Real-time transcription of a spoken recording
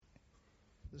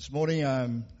This morning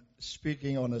I'm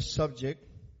speaking on a subject,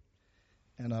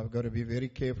 and I've got to be very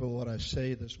careful what I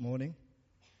say this morning.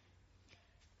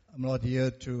 I'm not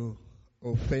here to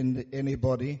offend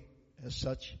anybody as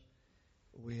such.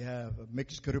 We have a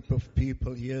mixed group of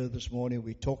people here this morning.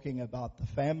 We're talking about the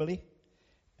family,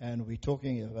 and we're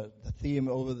talking about the theme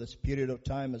over this period of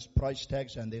time is price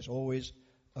tags, and there's always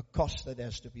a cost that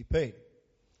has to be paid.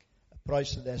 A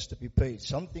price that has to be paid.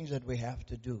 Some things that we have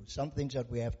to do. Some things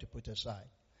that we have to put aside.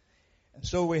 And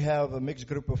so we have a mixed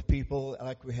group of people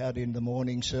like we had in the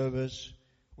morning service.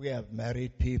 We have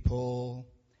married people.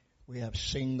 We have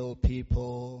single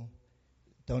people.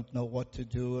 Don't know what to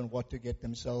do and what to get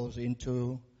themselves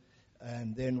into.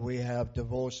 And then we have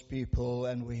divorced people,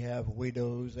 and we have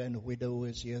widows and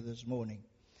widowers here this morning.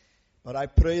 But I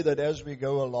pray that as we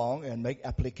go along and make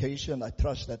application, I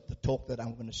trust that the talk that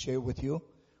I'm going to share with you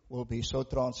will be so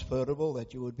transferable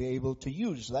that you would be able to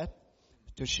use that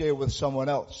to share with someone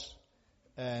else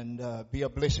and be a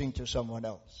blessing to someone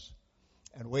else.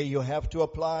 And where you have to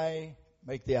apply,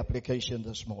 make the application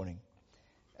this morning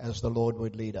as the Lord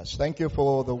would lead us. Thank you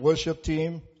for the worship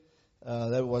team.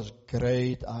 That was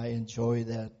great. I enjoyed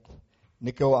that.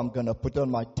 Nico, I'm going to put on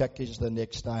my tackies the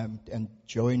next time and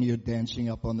join you dancing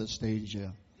up on the stage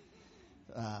here.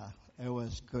 It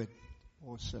was good.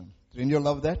 Awesome. Didn't you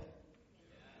love that?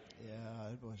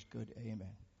 Yeah, it was good.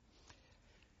 Amen.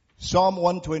 Psalm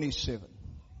 127.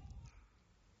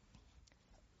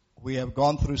 We have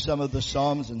gone through some of the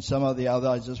Psalms and some of the other.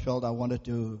 I just felt I wanted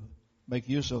to make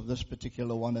use of this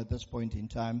particular one at this point in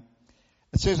time.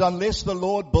 It says, unless the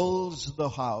Lord builds the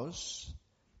house,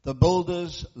 the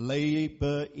builders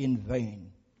labor in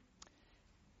vain.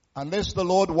 Unless the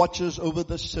Lord watches over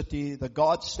the city, the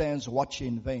guard stands watch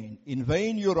in vain. In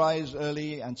vain you rise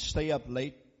early and stay up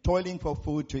late, toiling for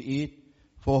food to eat,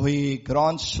 for he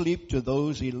grants sleep to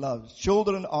those he loves.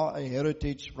 Children are a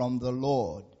heritage from the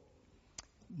Lord.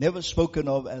 Never spoken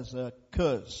of as a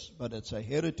curse, but it's a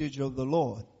heritage of the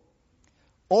Lord.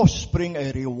 Offspring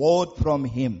a reward from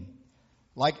him.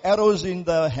 Like arrows in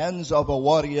the hands of a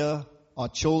warrior are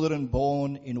children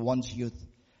born in one's youth.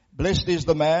 Blessed is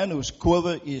the man whose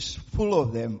quiver is full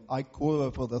of them. I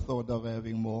quiver for the thought of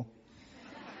having more.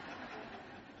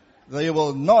 They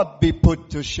will not be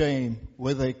put to shame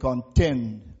when they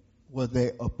contend with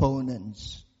their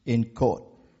opponents in court.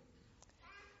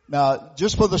 Now,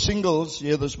 just for the singles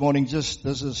here this morning, this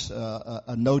is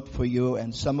a note for you,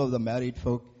 and some of the married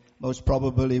folk most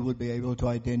probably would be able to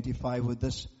identify with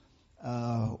this,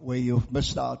 where you've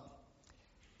missed out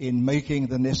in making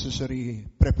the necessary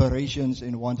preparations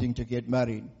in wanting to get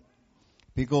married.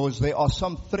 Because there are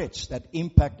some threats that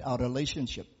impact our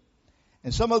relationship.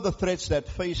 And some of the threats that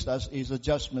faced us is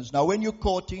adjustments. Now, when you're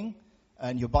courting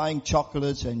and you're buying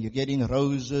chocolates and you're getting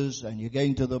roses and you're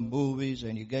going to the movies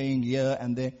and you're going here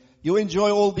and there, you enjoy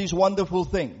all these wonderful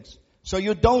things. So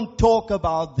you don't talk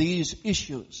about these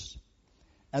issues.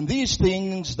 And these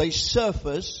things, they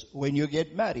surface when you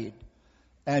get married.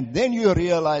 And then you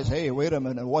realize, hey, wait a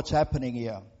minute, what's happening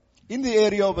here? In the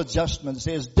area of adjustments,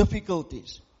 there's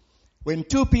difficulties. When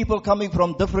two people coming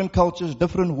from different cultures,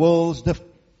 different worlds,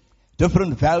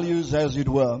 different values, as it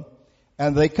were,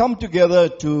 and they come together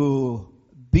to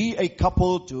be a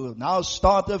couple, to now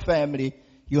start a family,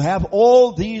 you have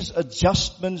all these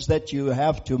adjustments that you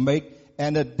have to make,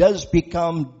 and it does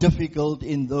become difficult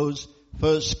in those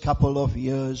first couple of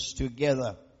years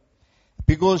together.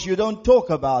 Because you don't talk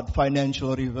about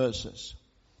financial reverses.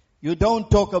 You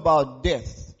don't talk about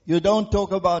death. You don't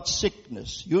talk about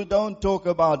sickness. You don't talk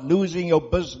about losing your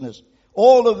business.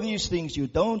 All of these things, you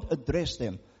don't address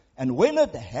them. And when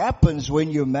it happens,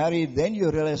 when you're married, then you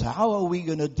realize, how are we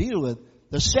going to deal with it?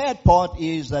 The sad part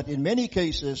is that in many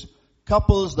cases,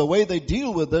 couples, the way they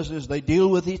deal with this is they deal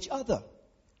with each other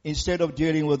instead of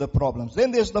dealing with the problems.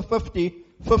 Then there's the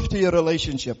 50-50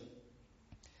 relationship.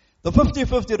 The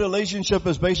 50-50 relationship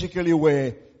is basically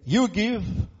where you give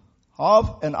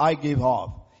half and I give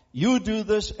half. You do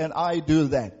this and I do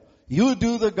that. You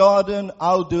do the garden,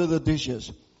 I'll do the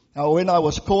dishes. Now, when I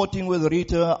was courting with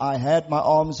Rita, I had my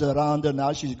arms around her.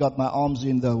 Now she's got my arms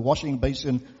in the washing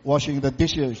basin, washing the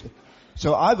dishes.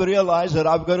 So I've realized that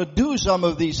I've got to do some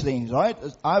of these things, right?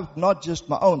 I've not just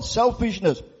my own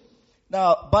selfishness.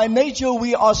 Now, by nature,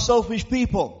 we are selfish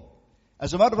people.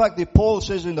 As a matter of fact, Paul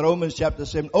says in Romans chapter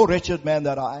 7, oh, wretched man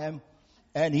that I am.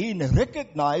 And he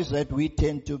recognized that we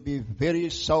tend to be very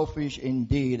selfish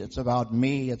indeed. It's about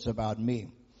me. It's about me.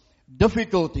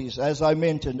 Difficulties, as I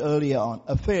mentioned earlier on,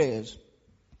 affairs.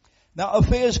 Now,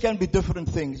 affairs can be different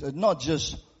things. It's not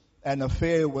just an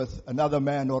affair with another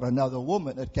man or another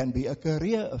woman. It can be a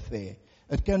career affair.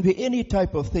 It can be any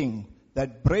type of thing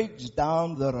that breaks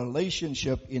down the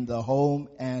relationship in the home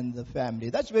and the family.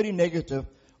 That's very negative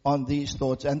on these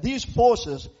thoughts. And these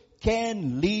forces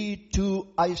can lead to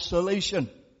isolation.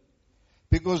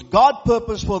 Because God's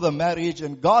purpose for the marriage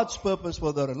and God's purpose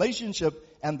for the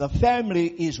relationship and the family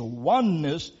is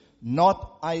oneness,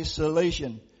 not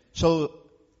isolation. So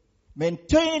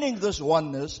maintaining this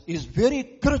oneness is very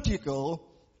critical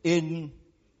in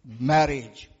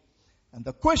marriage. And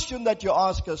the question that you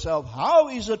ask yourself, how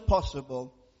is it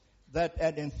possible that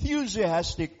an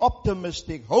enthusiastic,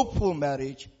 optimistic, hopeful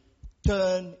marriage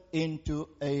turn into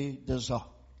a disaster?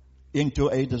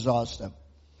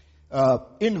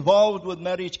 Involved with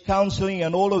marriage counseling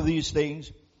and all of these things,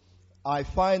 I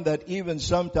find that even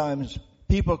sometimes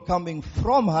people coming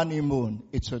from honeymoon,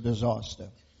 it's a disaster.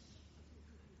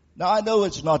 Now I know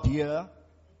it's not here,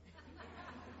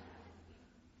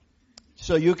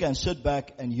 so you can sit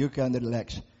back and you can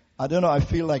relax. I don't know, I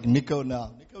feel like Nico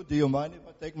now. Nico, do you mind if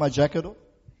I take my jacket off?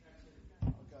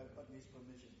 Okay, I've got his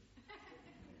permission.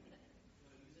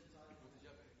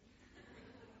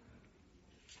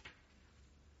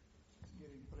 It's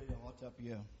getting pretty hot up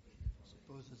here. I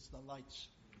suppose it's the lights.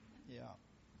 Yeah.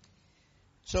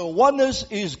 So oneness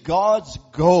is God's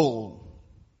goal.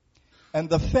 And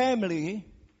the family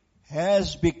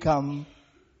has become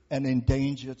an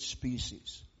endangered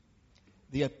species.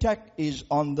 The attack is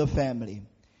on the family.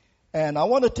 And I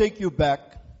want to take you back,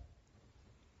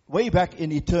 way back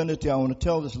in eternity. I want to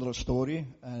tell this little story.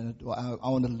 And I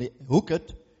want to hook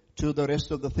it to the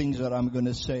rest of the things that I'm going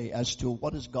to say as to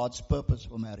what is God's purpose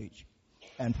for marriage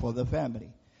and for the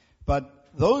family. But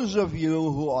those of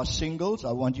you who are singles,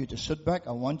 I want you to sit back.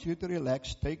 I want you to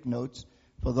relax, take notes.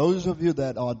 For those of you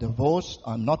that are divorced,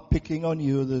 I'm not picking on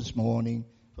you this morning.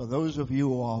 For those of you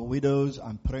who are widows,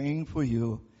 I'm praying for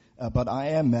you. But I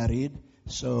am married,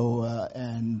 so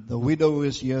and the widow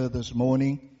is here this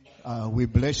morning. We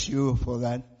bless you for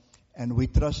that, and we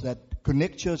trust that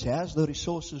Connect Church has the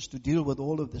resources to deal with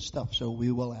all of this stuff. So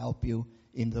we will help you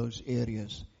in those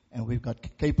areas, and we've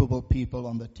got capable people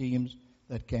on the teams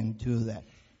that can do that.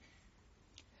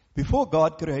 Before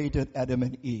God created Adam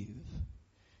and Eve,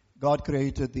 God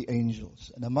created the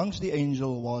angels, and amongst the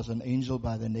angels was an angel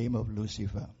by the name of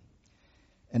Lucifer.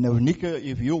 And Nika,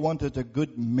 if you wanted a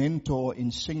good mentor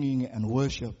in singing and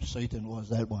worship, Satan was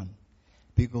that one.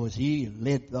 Because he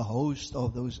led the host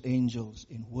of those angels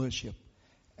in worship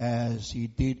as he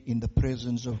did in the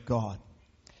presence of God.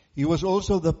 He was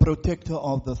also the protector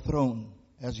of the throne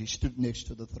as he stood next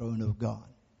to the throne of God.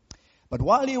 But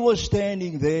while he was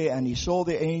standing there and he saw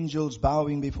the angels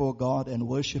bowing before God and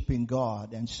worshiping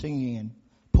God and singing and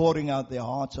pouring out their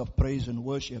hearts of praise and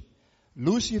worship,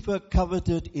 Lucifer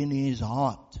coveted in his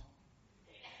heart.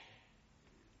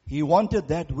 He wanted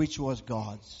that which was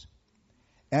God's.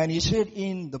 And he said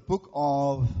in the book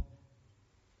of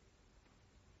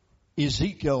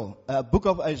Ezekiel, book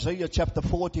of Isaiah chapter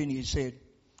 14, he said,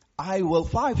 I will,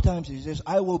 5 times he says,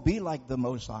 I will be like the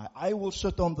Most High. I will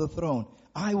sit on the throne.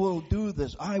 I will do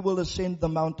this. I will ascend the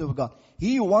mount of God.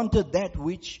 He wanted that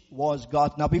which was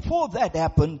God. Now before that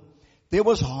happened, there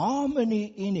was harmony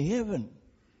in heaven.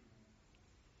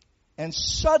 And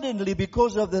suddenly,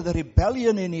 because of the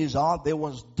rebellion in his heart, there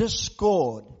was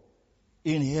discord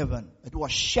in heaven. It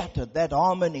was shattered, that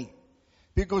harmony.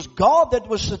 Because God that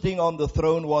was sitting on the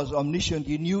throne was omniscient.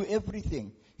 He knew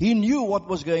everything. He knew what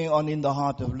was going on in the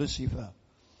heart of Lucifer.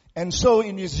 And so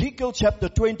in Ezekiel chapter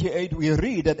 28, we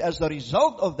read that as a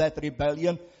result of that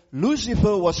rebellion,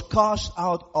 Lucifer was cast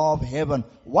out of heaven.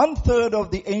 1/3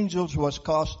 of the angels was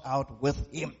cast out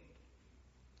with him.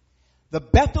 The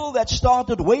battle that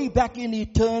started way back in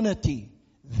eternity,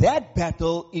 that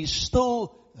battle is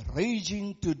still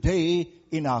raging today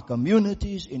in our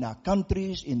communities, in our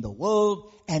countries, in the world,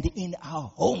 and in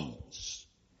our homes.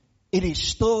 It is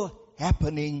still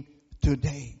happening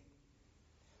today.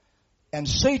 And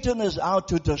Satan is out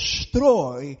to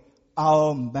destroy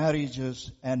our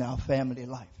marriages and our family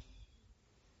life.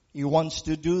 He wants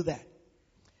to do that.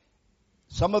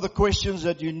 Some of the questions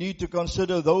that you need to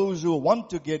consider, those who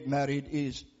want to get married,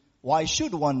 is why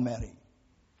should one marry?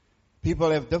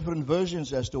 People have different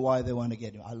versions as to why they want to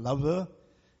get married. I love her.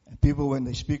 And people, when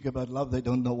they speak about love, they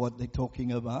don't know what they're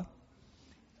talking about.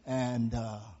 And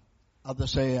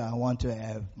others say, I want to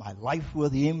have my life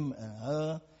with him and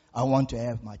her. I want to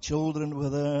have my children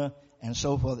with her, and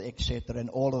so forth, etc. And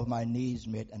all of my needs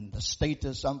met. And the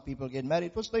status, some people get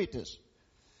married for status.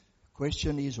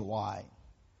 Question is why?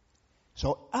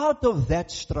 So out of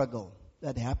that struggle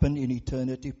that happened in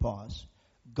eternity past,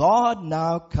 God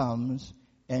now comes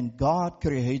and God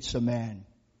creates a man.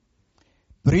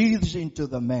 Breathes into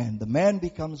the man. The man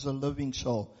becomes a living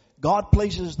soul. God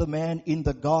places the man in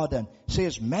the garden,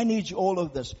 says, manage all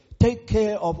of this. Take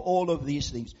care of all of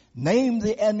these things. Name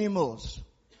the animals.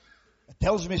 It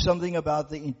tells me something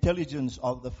about the intelligence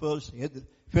of the first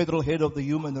federal head of the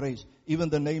human race. Even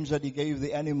the names that he gave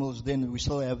the animals then, we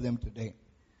still have them today.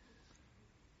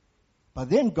 But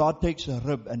then God takes a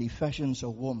rib and he fashions a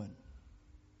woman.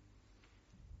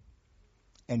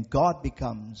 And God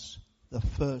becomes the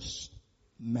first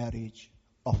marriage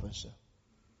officer.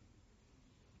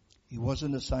 He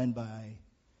wasn't assigned by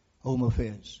Home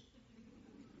Affairs.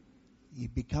 He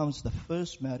becomes the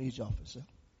first marriage officer,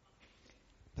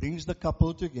 brings the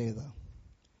couple together,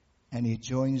 and he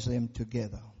joins them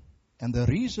together. And the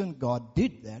reason God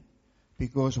did that,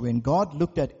 because when God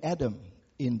looked at Adam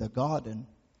in the garden,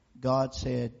 God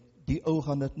said, "Die ou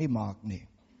gaan dit nie maak nie.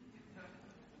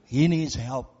 He needs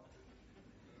help."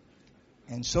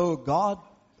 And so God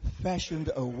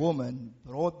fashioned a woman,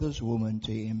 brought this woman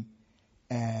to him,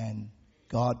 and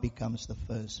God becomes the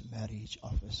first marriage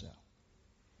officer.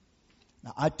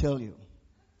 Now I tell you,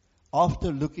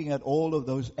 after looking at all of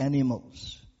those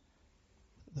animals,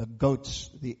 the goats,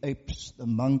 the apes, the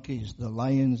monkeys, the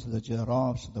lions, the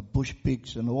giraffes, the bush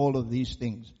pigs, and all of these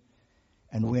things,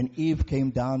 and when Eve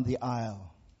came down the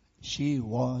aisle, she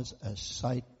was a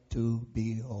sight to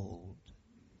behold.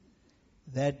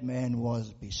 That man was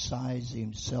beside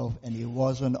himself, and he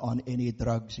wasn't on any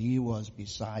drugs. He was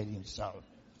beside himself.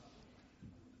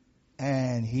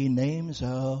 And he names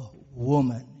her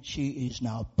woman. She is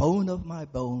now bone of my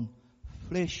bone,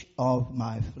 flesh of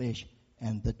my flesh.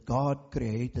 And that God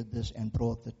created this and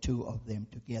brought the two of them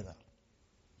together.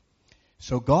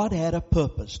 So God had a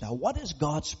purpose. Now what is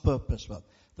God's purpose? Well,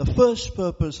 the first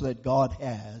purpose that God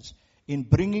has in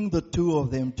bringing the two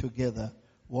of them together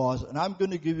was, and I'm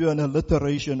going to give you an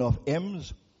alliteration of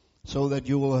M's so that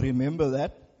you will remember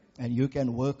that and you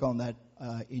can work on that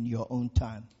in your own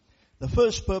time. The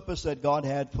first purpose that God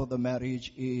had for the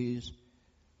marriage is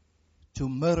to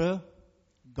mirror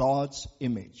God's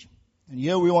image. And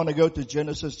here we want to go to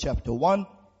Genesis chapter 1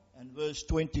 and verse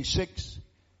 26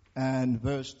 and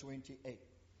verse 28.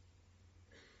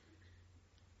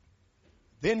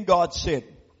 Then God said,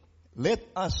 "Let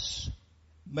us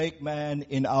make man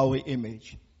in our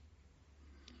image,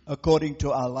 according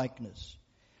to our likeness.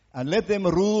 And let them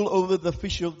rule over the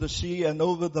fish of the sea, and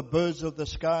over the birds of the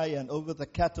sky, and over the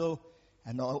cattle,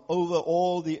 and over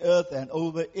all the earth, and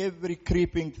over every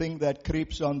creeping thing that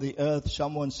creeps on the earth."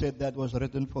 Someone said that was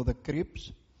written for the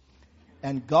creeps.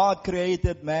 And God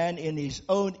created man in his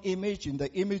own image. In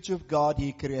the image of God,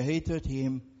 he created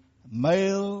him,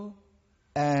 male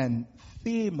and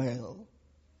female.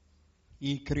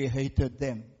 He created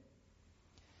them.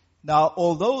 Now,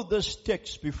 although this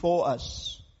text before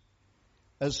us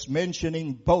is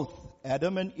mentioning both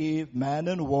Adam and Eve, man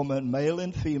and woman, male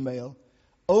and female,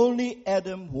 only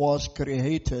Adam was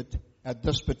created at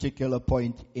this particular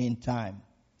point in time.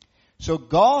 So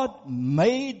God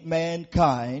made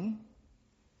mankind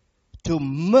to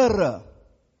mirror,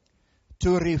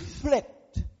 to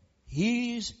reflect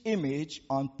His image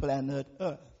on planet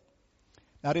Earth.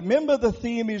 Now remember, the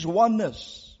theme is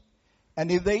oneness.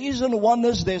 And if there isn't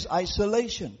oneness, there's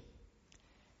isolation.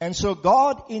 And so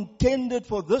God intended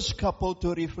for this couple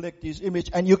to reflect His image.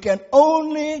 And you can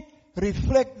only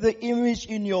reflect the image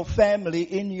in your family,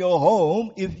 in your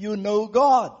home, if you know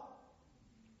God.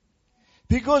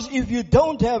 Because if you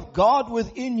don't have God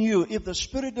within you, if the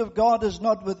Spirit of God is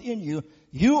not within you,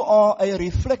 you are a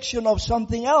reflection of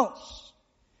something else,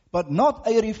 but not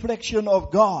a reflection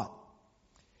of God.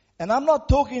 And I'm not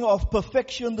talking of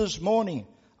perfection this morning.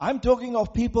 I'm talking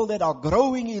of people that are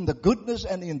growing in the goodness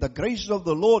and in the grace of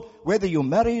the Lord. Whether you're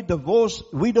married, divorced,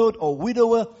 widowed, or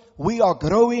widower, we are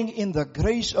growing in the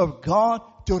grace of God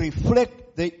to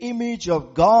reflect the image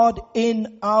of God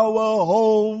in our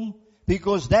home.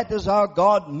 Because that is how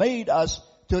God made us,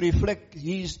 to reflect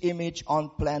His image on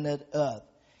planet Earth.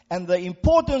 And the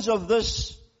importance of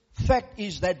this fact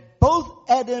is that both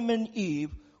Adam and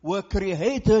Eve were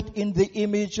created in the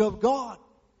image of God.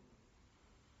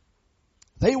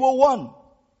 They were one.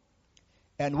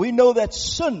 And we know that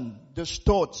sin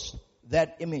distorts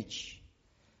that image.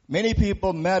 Many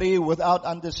people marry without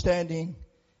understanding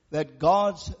that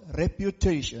God's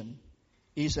reputation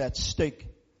is at stake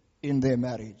in their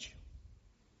marriage.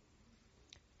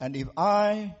 And if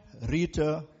I,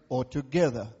 Rita, or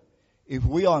together, if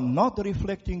we are not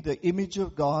reflecting the image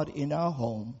of God in our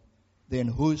home, then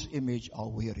whose image are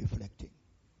we reflecting?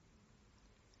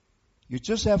 You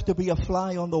just have to be a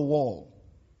fly on the wall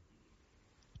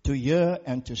to hear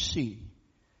and to see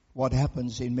what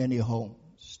happens in many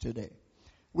homes today.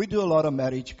 We do a lot of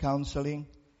marriage counseling,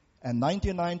 And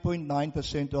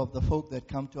 99.9% of the folk that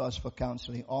come to us for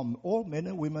counseling are all men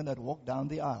and women that walk down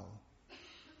the aisle,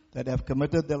 that have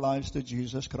committed their lives to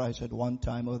Jesus Christ at one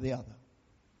time or the other.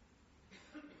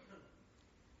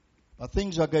 But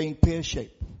things are going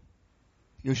pear-shaped.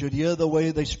 You should hear the way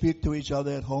they speak to each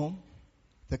other at home.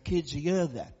 The kids hear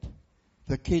that.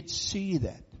 The kids see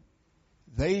that.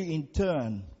 They in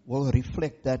turn will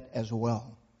reflect that as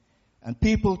well. And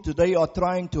people today are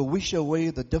trying to wish away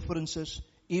the differences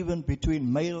even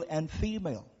between male and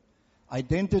female.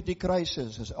 Identity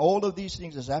crisis, all of these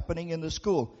things is happening in the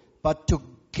school. But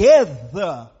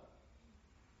together,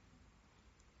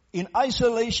 in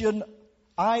isolation,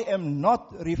 I am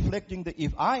not reflecting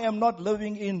if I am not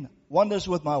living in oneness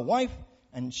with my wife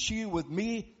and she with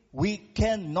me, we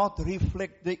cannot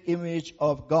reflect the image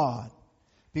of God.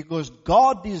 Because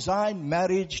God designed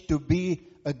marriage to be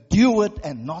a duet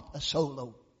and not a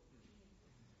solo.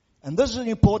 And this is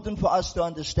important for us to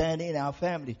understand in our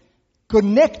family.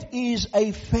 Connect is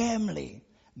a family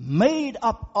made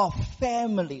up of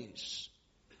families.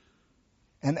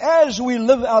 And as we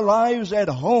live our lives at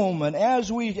home and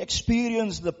as we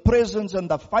experience the presence and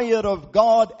the fire of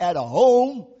God at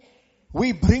home,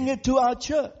 we bring it to our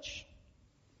church.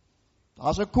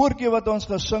 Daar's 'n koortjie wat ons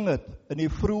gesing het in die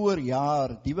vroeë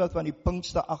jaar, die wat van die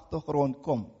Pinkster agtergrond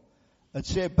kom. Dit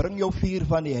sê, bring jou vuur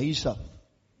van die huis af.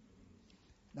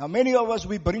 Now many of us,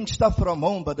 we bring stuff from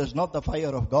home, but it's not the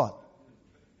fire of God.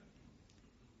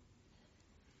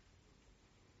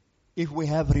 If we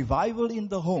have revival in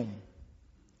the home,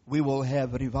 we will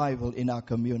have revival in our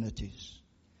communities.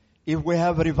 If we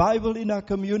have revival in our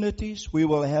communities, we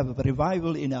will have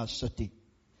revival in our city.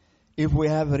 If we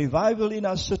have revival in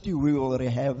our city, we will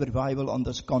have revival on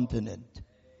this continent.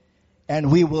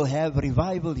 And we will have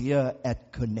revival here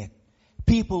at Connect.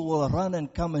 People will run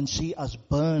and come and see us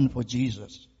burn for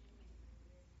Jesus.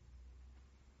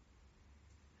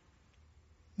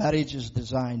 Marriage is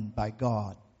designed by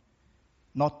God,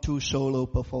 not two solo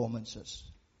performances.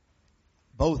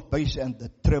 Both bass and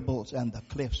the trebles and the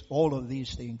clefs, all of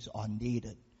these things are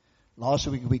needed. Last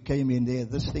week we came in there,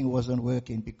 this thing wasn't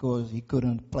working because he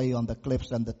couldn't play on the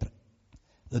clefs and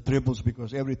the trebles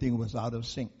because everything was out of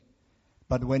sync.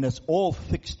 But when it's all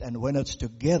fixed and when it's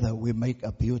together, we make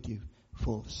a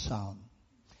beautiful sound.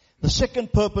 The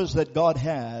second purpose that God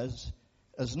has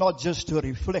is not just to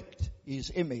reflect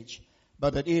His image,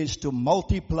 but it is to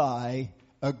multiply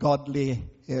a godly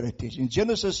heritage. In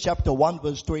Genesis chapter 1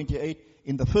 verse 28,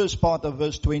 in the first part of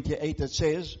verse 28 it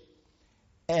says,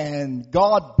 and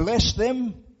God blessed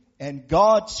them, and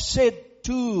God said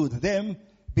to them,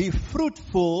 be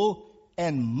fruitful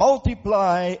and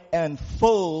multiply and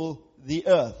fill the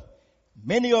earth.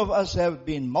 Many of us have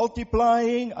been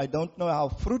multiplying. I don't know how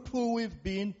fruitful we've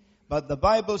been, but the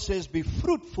Bible says be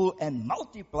fruitful and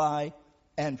multiply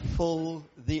and fill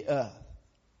the earth.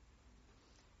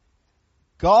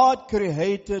 God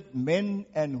created men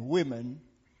and women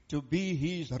to be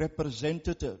His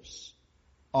representatives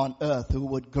on earth, who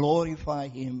would glorify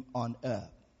Him on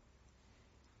earth.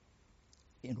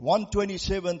 In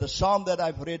 127, the psalm that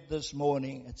I've read this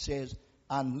morning, it says,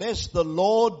 unless the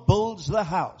Lord builds the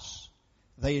house,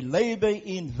 they labor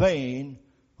in vain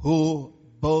who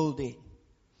build it.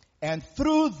 And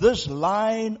through this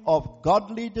line of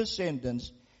godly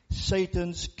descendants,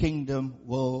 Satan's kingdom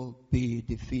will be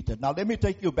defeated. Now let me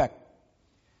take you back.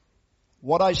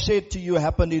 What I said to you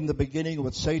happened in the beginning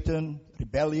with Satan,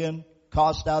 rebellion,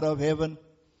 cast out of heaven,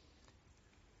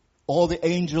 all the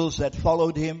angels that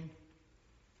followed him.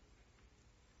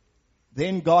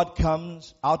 Then God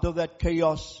comes out of that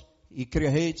chaos. He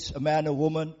creates a man and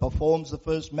woman, performs the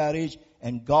first marriage,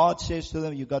 and God says to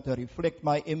them, you got to reflect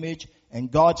my image. And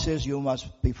God says you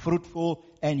must be fruitful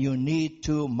and you need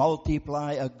to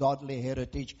multiply a godly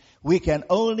heritage. We can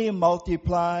only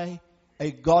multiply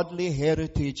a godly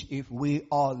heritage if we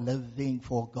are living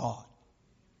for God.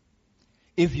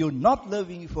 If you're not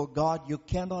living for God, you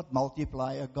cannot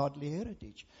multiply a godly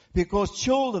heritage. Because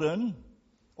children,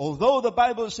 although the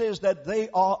Bible says that they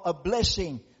are a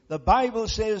blessing, the Bible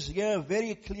says here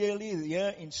very clearly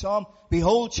here in Psalm,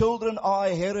 behold, children are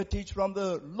a heritage from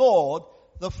the Lord.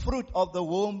 The fruit of the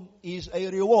womb is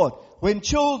a reward. When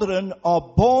children are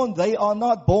born, they are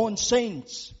not born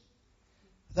saints.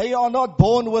 They are not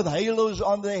born with halos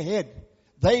on their head.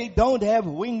 They don't have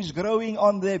wings growing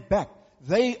on their back.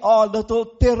 They are little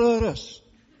terrorists.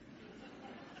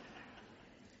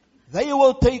 They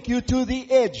will take you to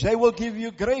the edge. They will give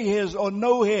you gray hairs or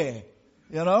no hair.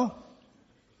 You know?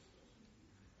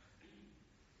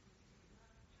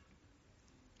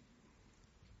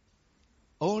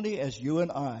 Only as you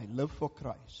and I live for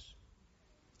Christ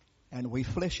and we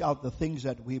flesh out the things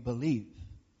that we believe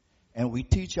and we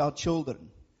teach our children,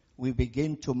 we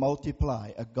begin to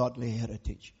multiply a godly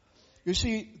heritage. You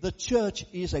see, the church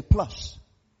is a plus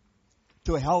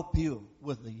to help you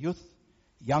with the youth,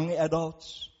 young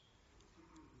adults,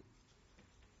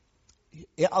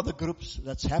 other groups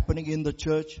that's happening in the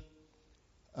church,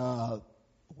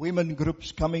 women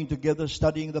groups coming together,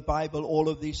 studying the Bible, all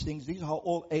of these things. These are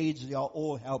all aids, they are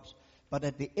all helps. But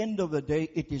at the end of the day,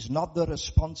 it is not the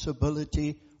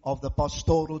responsibility of the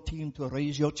pastoral team to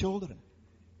raise your children.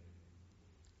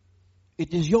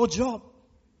 It is your job.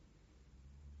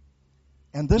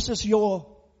 And this is your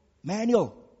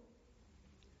manual.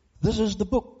 This is the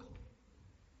book.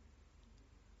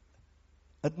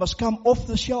 It must come off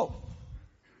the shelf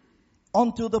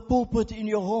onto the pulpit in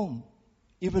your home,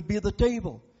 if it be the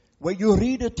table, where you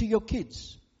read it to your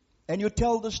kids and you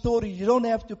tell the story. You don't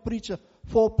have to preach a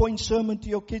 4-point sermon to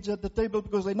your kids at the table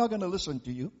because they're not going to listen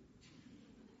to you.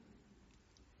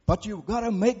 But you've got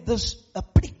to make this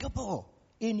applicable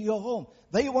in your home.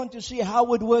 They want to see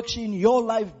how it works in your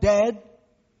life, Dad.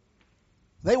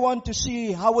 They want to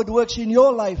see how it works in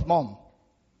your life, Mom.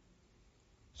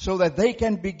 So that they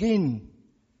can begin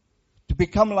to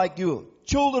become like you.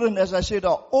 Children, as I said,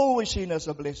 are always seen as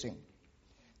a blessing.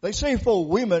 They say for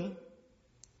women,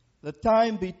 the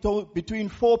time between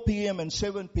 4 p.m. and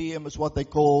 7 p.m. is what they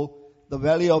call the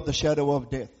valley of the shadow of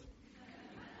death.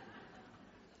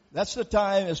 That's the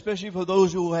time, especially for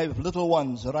those who have little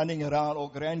ones running around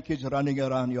or grandkids running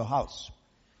around your house,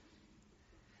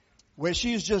 where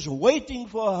she's just waiting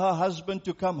for her husband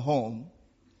to come home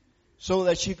so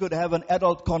that she could have an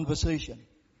adult conversation.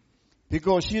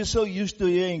 Because she's so used to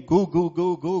hearing go, go,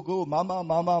 go, go, go, mama,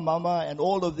 mama, mama, and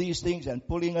all of these things, and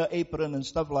pulling her apron and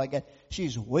stuff like that.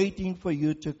 She's waiting for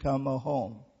you to come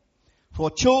home. For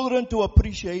children to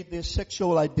appreciate their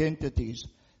sexual identities,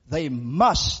 they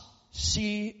must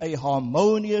see a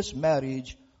harmonious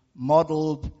marriage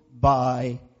modeled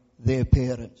by their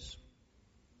parents.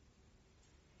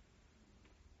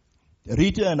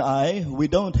 Rita and I, we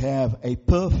don't have a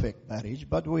perfect marriage,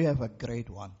 but we have a great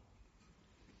one.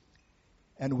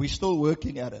 And we're still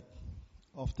working at it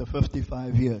after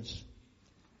 55 years.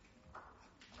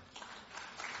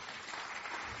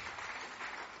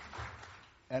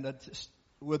 And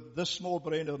with this small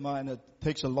brain of mine, it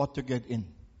takes a lot to get in.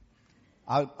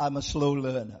 I'm a slow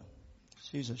learner.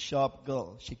 She's a sharp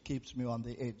girl. She keeps me on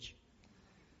the edge.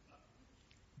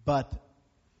 But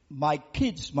my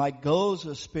kids, my girls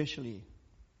especially,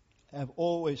 have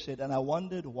always said, and I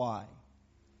wondered why.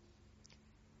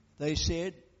 They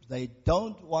said they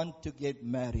don't want to get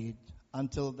married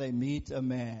until they meet a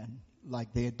man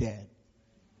like their dad.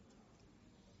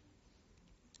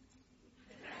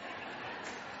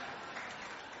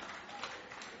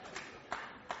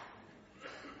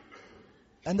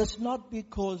 And it's not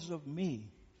because of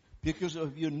me. Because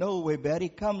if you know where Barry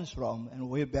comes from and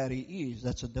where Barry is,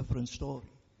 that's a different story.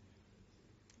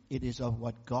 It is of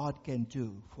what God can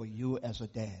do for you as a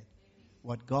dad.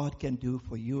 What God can do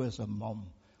for you as a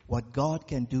mom. What God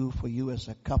can do for you as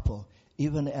a couple.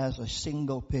 Even as a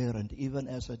single parent. Even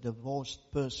as a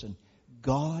divorced person.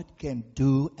 God can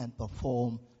do and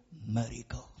perform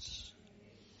miracles.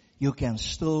 You can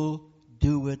still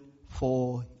do it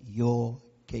for your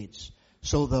kids.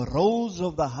 So the roles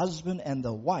of the husband and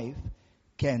the wife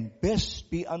can best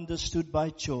be understood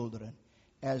by children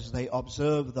as they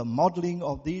observe the modeling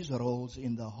of these roles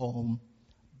in the home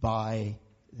by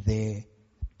their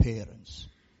parents.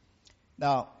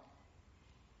 Now,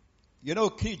 you know,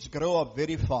 kids grow up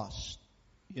very fast.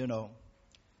 You know,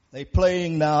 they're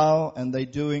playing now and they're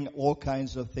doing all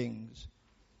kinds of things.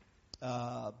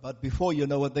 But before you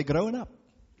know it, they're grown up.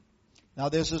 Now,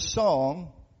 there's a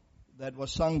song that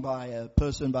was sung by a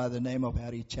person by the name of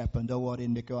Harry Chapman. Don't worry,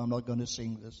 Nico, I'm not going to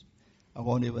sing this. I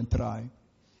won't even try.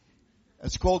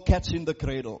 It's called Cats in the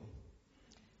Cradle.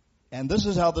 And this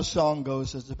is how the song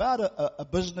goes. It's about a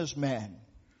businessman.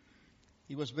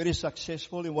 He was very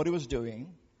successful in what he was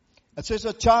doing. It says,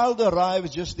 a child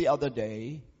arrived just the other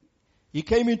day. He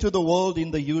came into the world in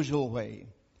the usual way.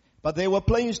 But there were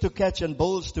planes to catch and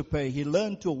bills to pay. He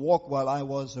learned to walk while I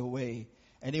was away.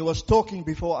 And he was talking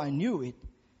before I knew it.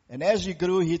 And as he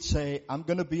grew, he'd say, I'm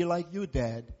going to be like you,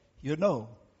 Dad. You know,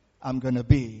 I'm going to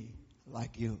be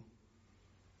like you.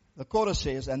 The chorus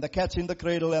says, and the cat's in the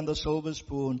cradle and the silver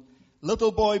spoon,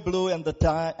 little boy blue and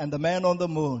the man on the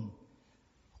moon.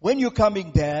 When you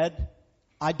coming, Dad?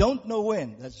 I don't know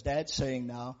when. That's Dad saying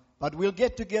now. But we'll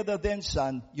get together then,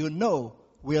 son. You know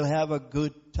we'll have a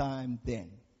good time then.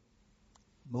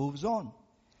 Moves on.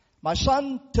 My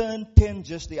son turned 10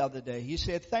 just the other day. He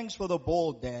said, thanks for the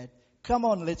ball, Dad. Come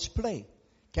on, let's play.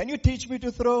 Can you teach me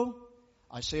to throw?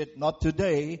 I said, not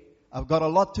today. I've got a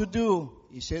lot to do.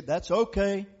 He said, that's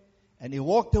okay. And he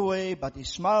walked away, but his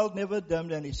smile never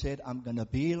dimmed, and he said, I'm going to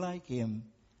be like him.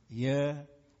 Yeah,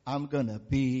 I'm going to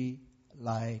be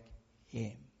like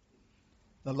him.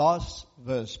 The last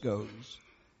verse goes,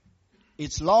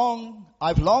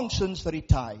 I've long since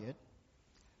retired.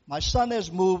 My son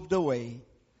has moved away.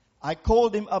 I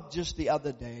called him up just the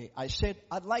other day. I said,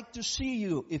 I'd like to see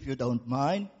you if you don't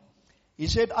mind. He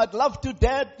said, I'd love to,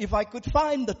 Dad, if I could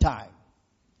find the time.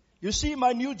 You see,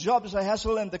 my new job is a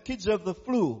hassle and the kids have the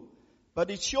flu. But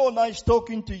it's sure nice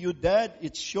talking to you, Dad.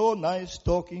 It's sure nice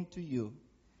talking to you.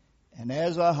 And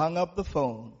as I hung up the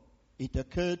phone, it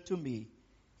occurred to me,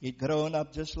 he'd grown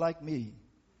up just like me.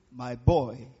 My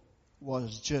boy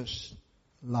was just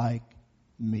like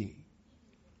me.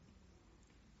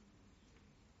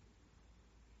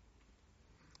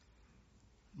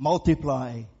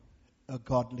 Multiply a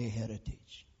godly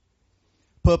heritage.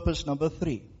 Purpose number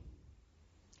 3.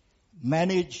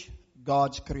 Manage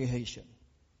God's creation.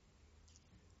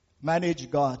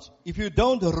 Manage God's. If you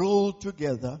don't rule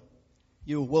together,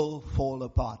 you will fall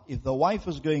apart. If the wife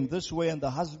is going this way and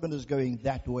the husband is going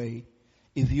that way,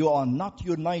 if you are not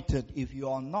united, if you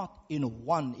are not in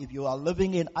one, if you are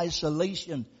living in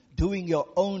isolation, doing your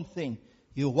own thing,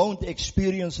 you won't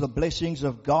experience the blessings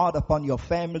of God upon your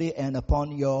family and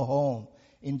upon your home.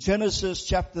 In Genesis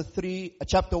chapter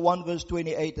 1 verse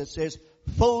 28, it says,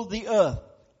 fill the earth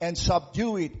and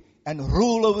subdue it and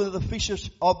rule over the fishes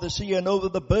of the sea and over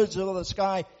the birds of the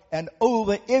sky and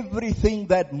over everything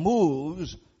that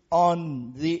moves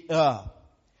on the earth.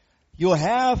 You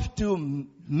have to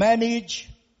manage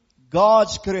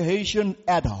God's creation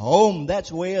at home.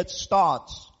 That's where it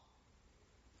starts.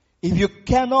 If you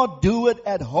cannot do it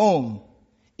at home,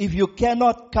 if you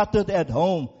cannot cut it at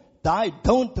home,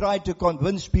 don't try to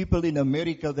convince people in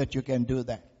America that you can do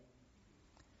that.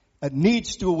 It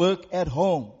needs to work at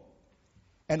home.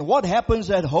 And what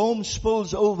happens at home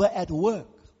spills over at work.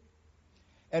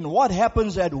 And what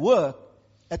happens at work,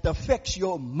 it affects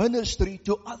your ministry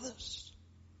to others.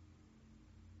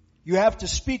 You have to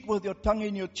speak with your tongue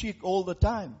in your cheek all the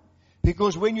time.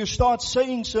 Because when you start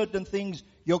saying certain things,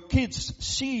 your kids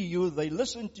see you, they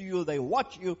listen to you, they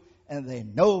watch you, and they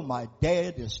know my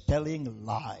dad is telling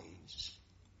lies.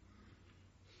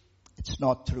 It's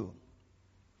not true.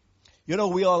 You know,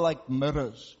 we are like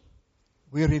mirrors.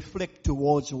 We reflect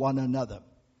towards one another.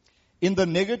 In the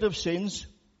negative sense,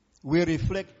 we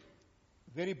reflect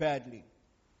very badly.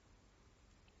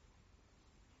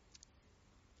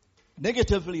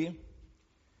 Negatively,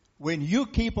 when you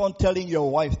keep on telling your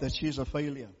wife that she's a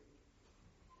failure,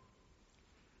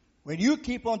 when you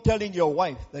keep on telling your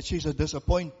wife that she's a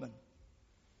disappointment,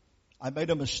 I made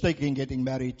a mistake in getting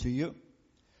married to you.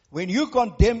 When you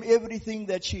condemn everything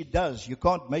that she does, you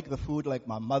can't make the food like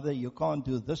my mother, you can't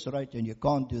do this right and you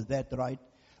can't do that right.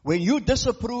 When you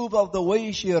disapprove of the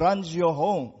way she runs your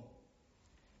home,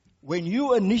 when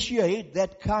you initiate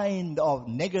that kind of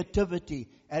negativity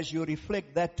as you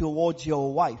reflect that towards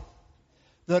your wife,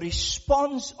 the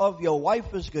response of your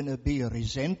wife is going to be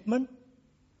resentment.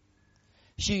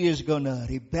 She is going to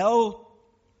rebel.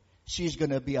 She's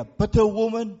going to be a bitter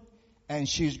woman. And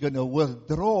she's going to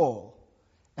withdraw.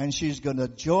 And she's going to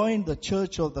join the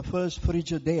church of the first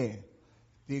Frigidaire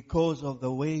because of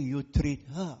the way you treat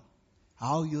her.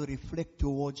 How you reflect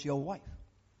towards your wife.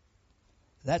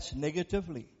 That's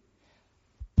negatively.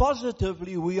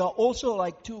 Positively, we are also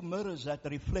like two mirrors that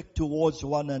reflect towards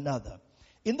one another.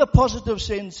 In the positive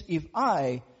sense, if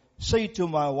I say to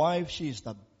my wife, she's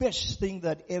the best thing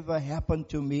that ever happened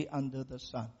to me under the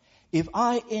sun. If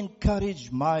I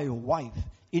encourage my wife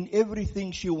in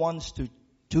everything she wants to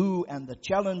do and the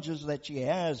challenges that she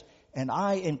has, and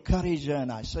I encourage her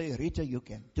and I say, Rita, you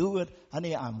can do it.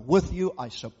 Honey, I'm with you. I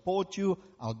support you.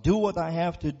 I'll do what I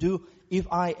have to do. If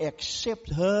I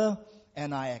accept her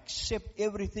and I accept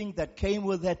everything that came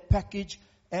with that package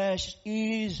as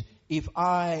is, if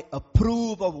I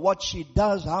approve of what she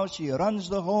does, how she runs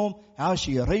the home, how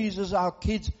she raises our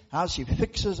kids, how she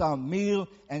fixes our meal,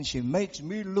 and she makes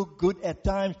me look good at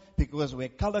times, because where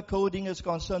color coding is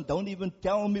concerned, don't even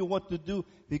tell me what to do,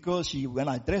 because when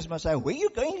I dress myself, where are you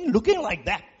going looking like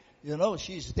that? You know,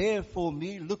 she's there for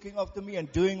me, looking after me and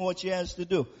doing what she has to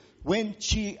do. When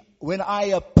I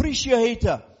appreciate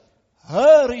her,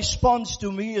 her response to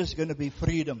me is going to be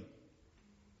freedom.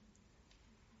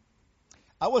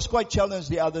 I was quite challenged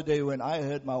the other day when I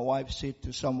heard my wife say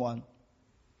to someone,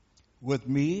 with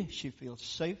me, she feels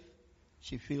safe,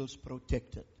 she feels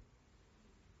protected.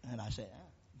 And I said,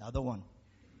 another one.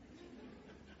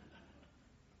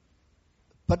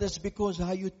 But it's because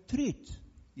how you treat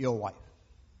your wife.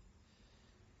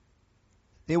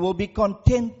 There will be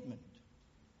contentment.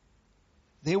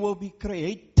 There will be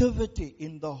creativity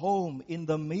in the home, in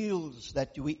the meals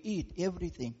that we eat,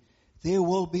 everything. There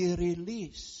will be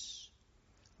release.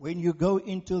 When you go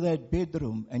into that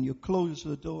bedroom and you close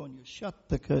the door and you shut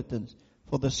the curtains,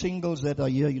 for the singles that are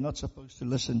here, you're not supposed to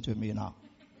listen to me now.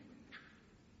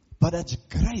 But it's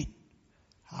great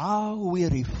how we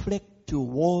reflect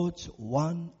towards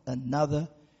one another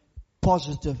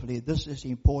positively. This is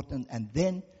important. And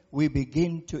then we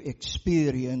begin to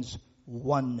experience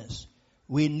oneness.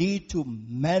 We need to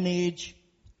manage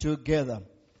together.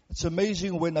 It's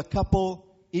amazing when a couple,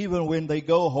 even when they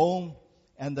go home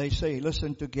and they say,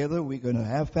 listen, together we're going to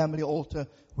have family altar,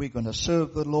 we're going to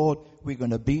serve the Lord, we're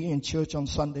going to be in church on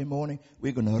Sunday morning,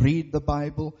 we're going to read the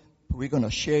Bible, we're going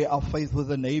to share our faith with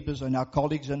the neighbors and our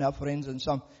colleagues and our friends and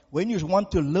some. When you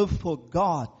want to live for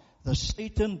God,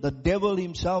 the devil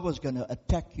himself is going to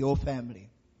attack your family.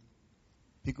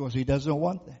 Because he doesn't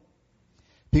want that.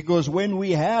 Because when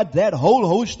we had that whole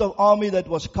host of army that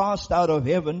was cast out of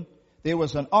heaven, there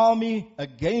was an army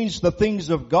against the things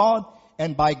of God.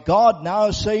 And by God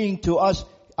now saying to us,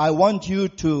 I want you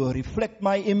to reflect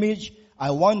my image.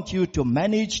 I want you to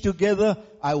manage together.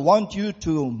 I want you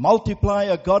to multiply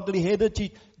a godly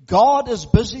heritage. God is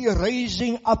busy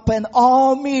raising up an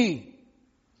army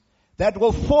that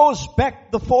will force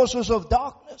back the forces of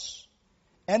darkness.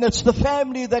 And it's the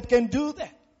family that can do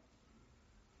that.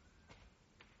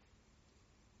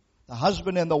 The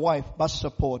husband and the wife must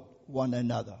support one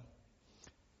another.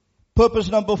 Purpose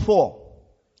number 4,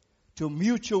 to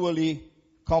mutually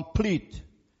complete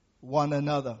one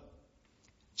another.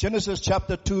 Genesis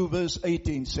chapter 2 verse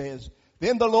 18 says,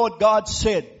 Then the Lord God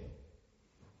said,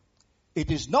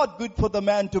 It is not good for the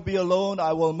man to be alone.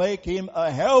 I will make him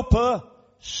a helper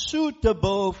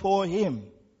suitable for him.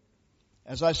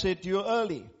 As I said to you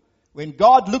earlier, when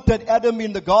God looked at Adam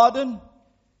in the garden,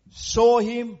 saw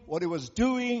him, what he was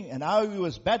doing, and how he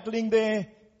was battling there,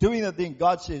 doing the thing,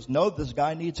 God says, no, this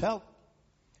guy needs help.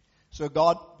 So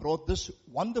God brought this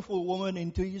wonderful woman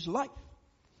into his life.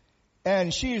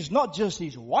 And she is not just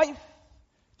his wife,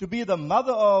 to be the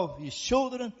mother of his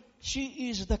children, she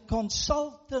is the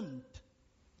consultant.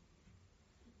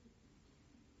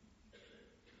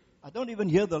 I don't even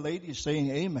hear the ladies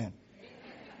saying amen.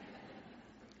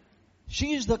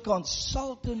 She is the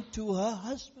consultant to her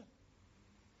husband.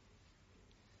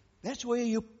 That's where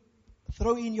you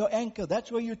throw in your anchor.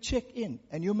 That's where you check in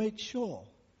and you make sure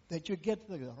that you get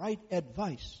the right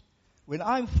advice. When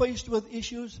I'm faced with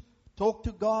issues, talk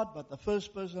to God, but the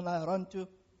first person I run to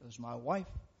is my wife.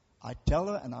 I tell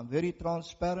her, and I'm very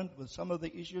transparent with some of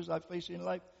the issues I face in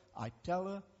life. I tell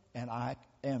her, and I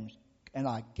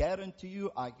guarantee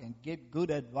you I can get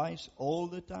good advice all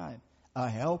the time. A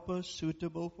helper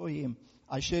suitable for him.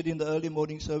 I shared in the early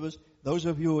morning service, those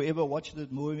of you who ever watched the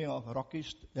movie of Rocky,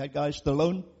 that guy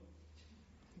Stallone,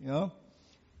 you know,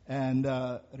 and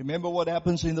remember what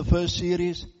happens in the first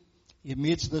series? He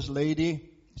meets this lady,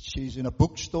 she's in a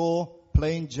bookstore,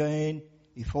 plain Jane,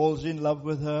 he falls in love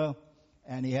with her,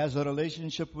 and he has a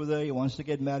relationship with her, he wants to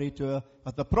get married to her,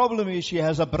 but the problem is she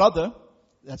has a brother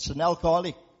that's an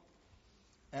alcoholic.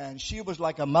 And she was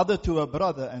like a mother to her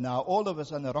brother. And now all of a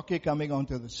sudden, Rocky coming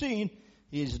onto the scene,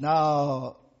 he's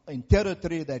now in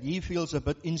territory that he feels a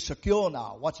bit insecure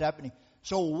now. What's happening?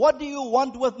 So what do you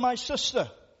want with my sister?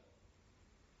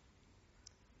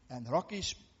 And Rocky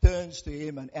turns to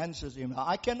him and answers him. Now,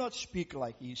 I cannot speak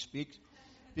like he speaks,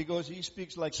 because he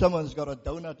speaks like someone's got a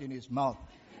donut in his mouth.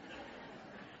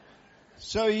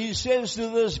 So he says to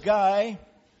this guy,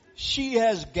 she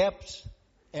has gaps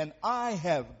and I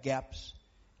have gaps.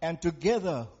 And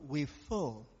together we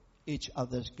fill each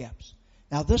other's gaps.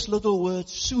 Now this little word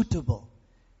suitable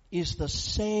is the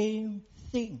same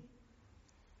thing.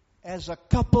 As a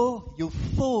couple, you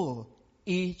fill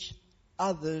each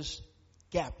other's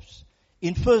gaps.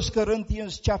 In 1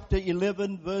 Corinthians chapter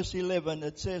 11 verse 11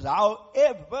 it says,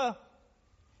 However,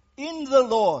 in the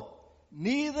Lord,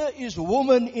 neither is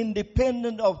woman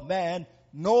independent of man,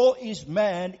 nor is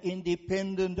man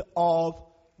independent of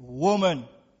woman.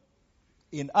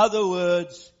 In other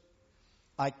words,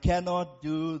 I cannot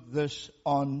do this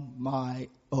on my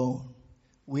own.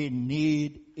 We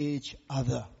need each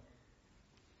other.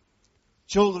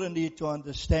 Children need to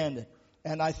understand it.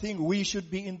 And I think we should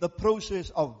be in the process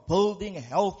of building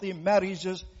healthy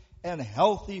marriages and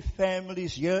healthy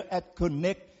families here at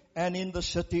Connect and in the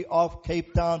city of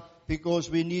Cape Town, because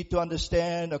we need to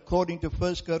understand, according to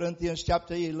 1 Corinthians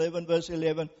chapter 11 verse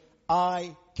 11,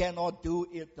 I cannot do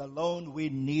it alone. We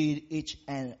need each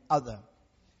and other.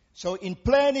 So in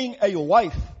planning a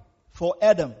wife for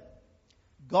Adam,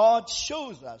 God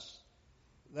shows us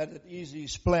that it is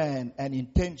His plan and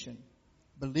intention,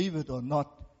 believe it or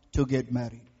not, to get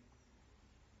married.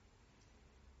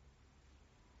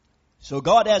 So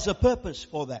God has a purpose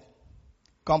for that.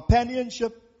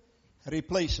 Companionship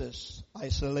replaces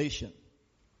isolation.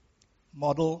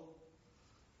 Model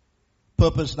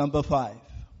purpose number 5.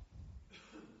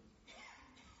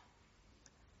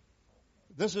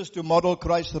 This is to model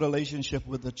Christ's relationship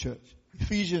with the church.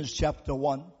 Ephesians chapter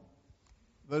 1,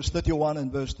 verse 31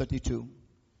 and verse 32.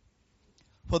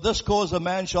 For this cause a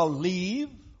man shall leave.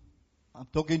 I'm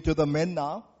talking to the men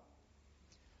now.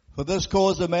 For this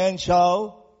cause a man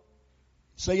shall,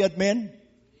 say it men,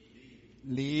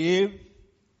 leave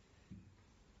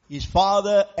his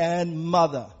father and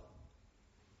mother,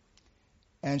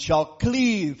 and shall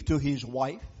cleave to his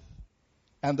wife,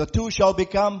 and the two shall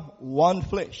become one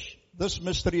flesh. This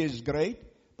mystery is great,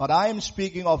 but I am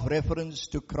speaking of reference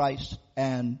to Christ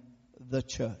and the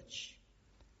church.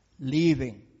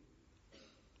 Leaving.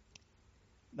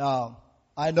 Now,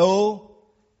 I don't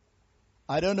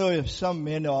know if some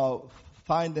men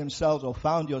find themselves or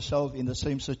found yourself in the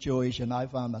same situation I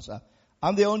found myself.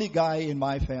 I'm the only guy in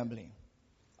my family.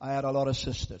 I had a lot of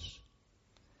sisters.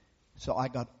 So I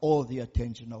got all the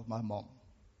attention of my mom.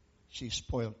 She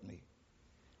spoiled me.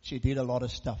 She did a lot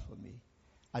of stuff for me.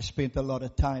 I spent a lot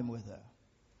of time with her.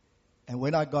 And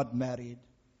when I got married,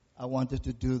 I wanted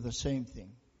to do the same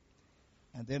thing.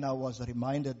 And then I was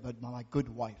reminded by my good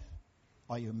wife,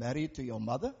 are you married to your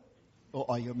mother or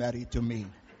are you married to me?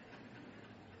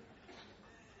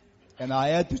 And I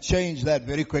had to change that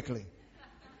very quickly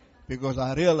because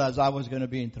I realized I was going to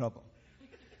be in trouble.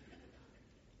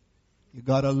 You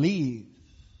got to leave.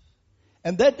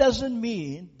 And that doesn't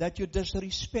mean that you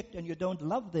disrespect and you don't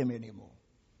love them anymore.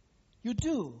 You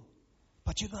do.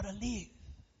 But you got to leave.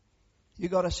 You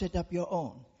got to set up your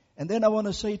own. And then I want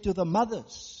to say to the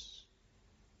mothers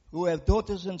who have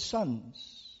daughters and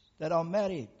sons that are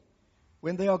married,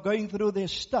 when they are going through their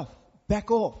stuff, back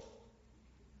off.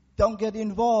 Don't get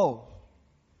involved.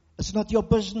 It's not your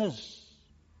business.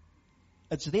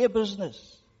 It's their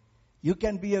business. You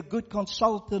can be a good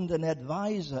consultant and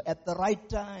advisor at the right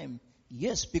time.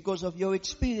 Yes, because of your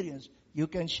experience, you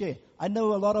can share. I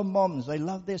know a lot of moms, they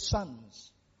love their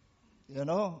sons. You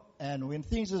know, and when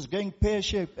things is going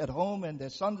pear-shaped at home and their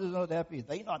son is not happy,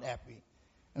 they're not happy.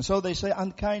 And so they say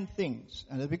unkind things.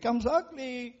 And it becomes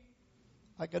ugly.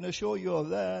 I can assure you of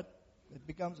that. It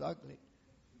becomes ugly.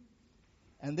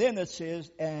 And then it says,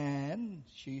 and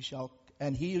he shall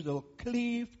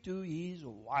cleave to his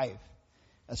wife.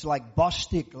 It's like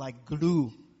bostik, like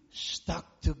glue,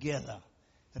 stuck together.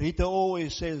 Rita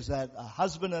always says that a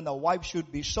husband and a wife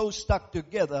should be so stuck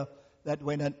together that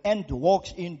when an ant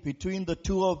walks in between the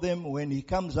two of them, when he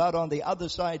comes out on the other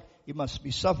side, he must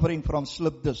be suffering from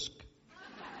slip disc.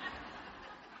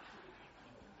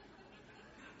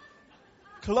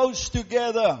 Close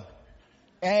together.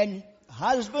 And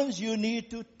husbands, you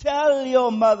need to tell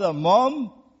your mother,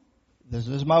 Mom, this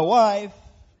is my wife.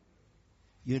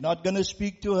 You're not going to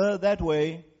speak to her that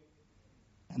way.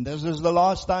 And this is the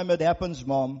last time it happens,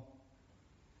 Mom.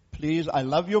 Please, I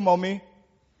love you, Mommy,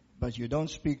 but you don't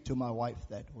speak to my wife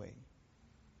that way.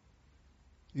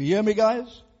 You hear me,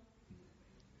 guys?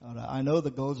 All right, I know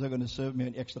the girls are going to serve me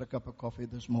an extra cup of coffee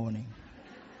this morning.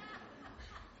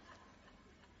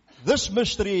 This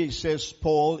mystery, says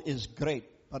Paul, is great,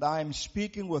 but I am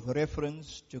speaking with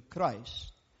reference to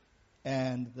Christ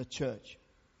and the church.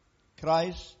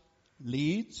 Christ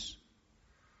leads,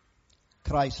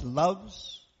 Christ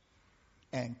loves,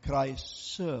 and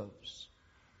Christ serves.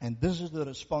 And this is the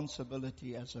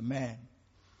responsibility as a man.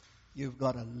 You've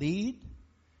got to lead,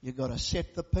 you've got to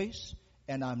set the pace,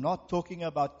 and I'm not talking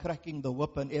about cracking the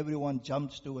whip and everyone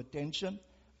jumps to attention.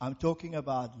 I'm talking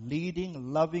about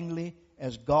leading lovingly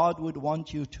as God would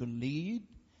want you to lead,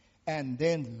 and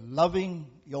then loving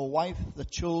your wife, the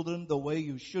children, the way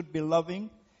you should be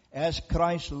loving. As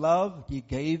Christ loved, He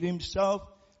gave Himself.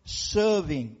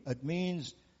 Serving, it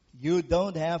means you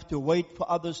don't have to wait for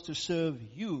others to serve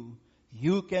you.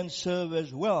 You can serve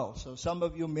as well. So some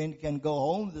of you men can go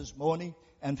home this morning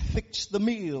and fix the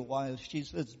meal while she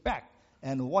sits back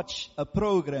and watch a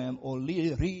program or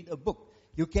read a book.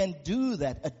 You can do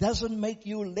that. It doesn't make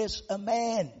you less a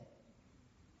man.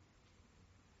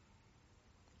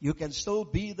 You can still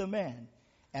be the man.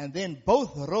 And then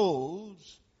both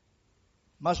roles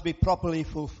must be properly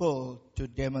fulfilled to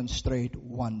demonstrate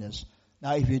oneness.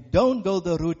 Now, if you don't go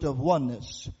the route of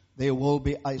oneness, there will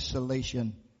be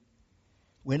isolation.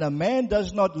 When a man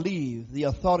does not leave the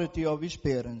authority of his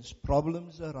parents,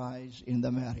 problems arise in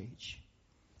the marriage.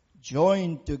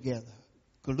 Joined together,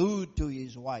 glued to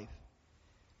his wife.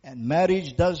 And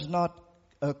marriage does not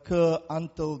occur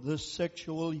until this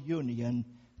sexual union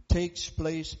takes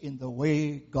place in the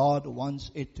way God wants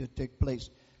it to take place.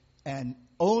 And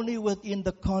only within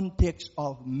the context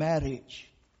of marriage.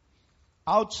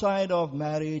 Outside of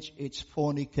marriage, it's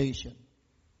fornication.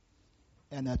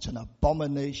 And that's an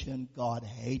abomination. God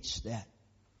hates that.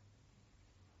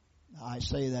 Now, I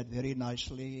say that very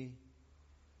nicely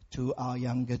to our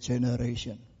younger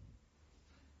generation,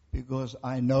 because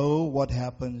I know what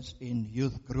happens in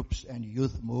youth groups and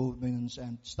youth movements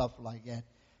and stuff like that.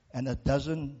 And it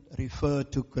doesn't refer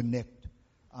to Connect.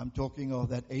 I'm talking of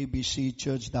that ABC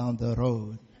church down the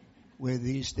road where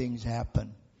these things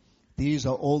happen. These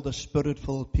are all the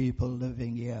spirit-filled people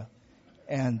living here.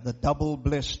 And the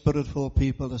double-blessed spirit-filled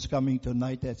people that's coming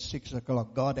tonight at 6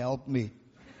 o'clock. God help me.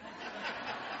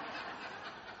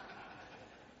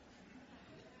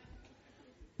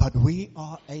 But we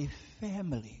are a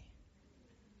family.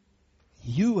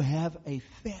 You have a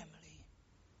family.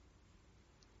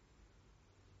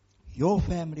 Your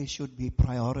family should be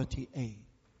priority A.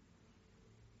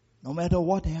 No matter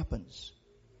what happens.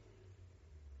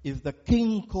 If the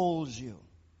king calls you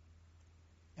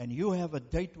and you have a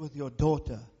date with your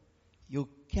daughter, you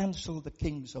cancel the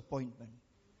king's appointment.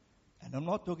 And I'm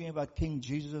not talking about King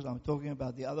Jesus. I'm talking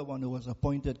about the other one who was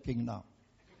appointed king now.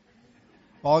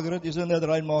 Margaret, isn't that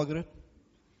right, Margaret?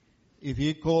 If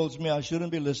he calls me, I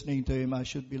shouldn't be listening to him. I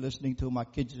should be listening to my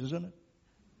kids, isn't it?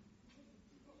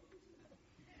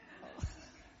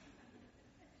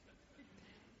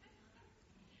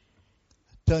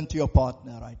 Turn to your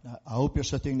partner right now. I hope you're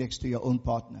sitting next to your own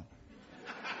partner.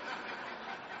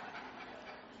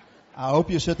 I hope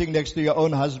you're sitting next to your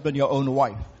own husband, your own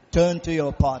wife. Turn to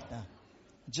your partner.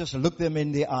 Just look them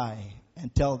in the eye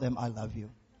and tell them, I love you.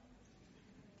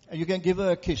 And you can give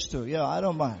her a kiss too. Yeah, I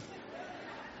don't mind.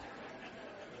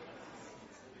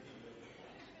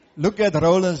 Look at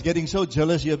Roland's getting so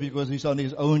jealous here because he's on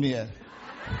his own here.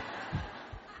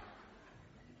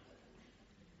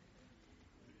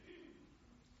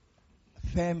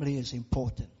 Family is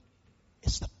important.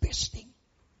 It's the best thing.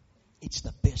 It's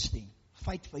the best thing.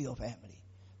 Fight for your family.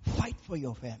 Fight for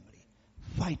your family.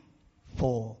 Fight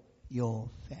for your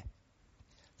family.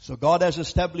 So God has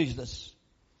established this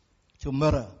to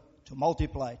mirror, to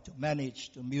multiply, to manage,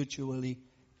 to mutually,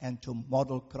 and to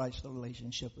model Christ's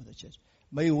relationship with the church.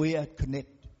 May we at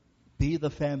Connect be the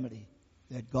family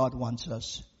that God wants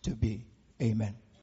us to be. Amen.